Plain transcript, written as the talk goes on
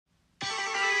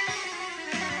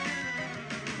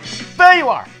there you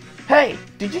are! Hey,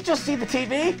 did you just see the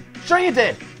TV? Sure you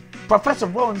did. Professor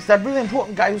Rowan's that really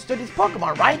important guy who studies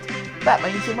Pokemon, right? That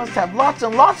means he must have lots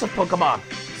and lots of Pokemon.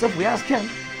 So if we ask him,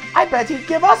 I bet he'd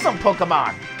give us some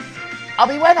Pokemon. I'll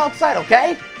be waiting outside,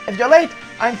 okay? If you're late,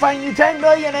 I'm fining you 10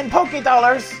 million in Poké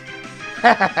Dollars.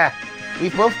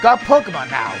 We've both got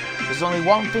Pokemon now. There's only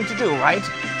one thing to do, right?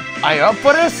 Are you up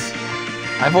for this?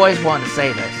 I've always wanted to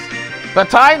say this. The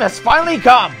time has finally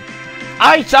come.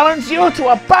 I challenge you to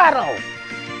a battle.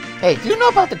 Hey, do you know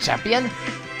about the champion?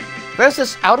 There's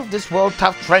this out-of-this-world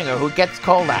tough trainer who gets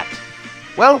called that.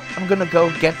 Well, I'm gonna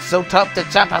go get so tough the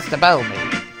chap has to battle me.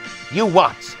 You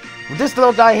watch. With this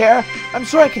little guy here, I'm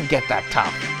sure I can get that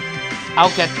tough.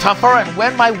 I'll get tougher and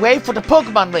win my way for the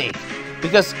Pokemon League.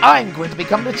 Because I'm going to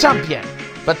become the champion.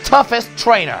 The toughest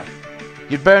trainer.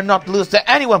 You'd better not lose to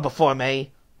anyone before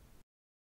me.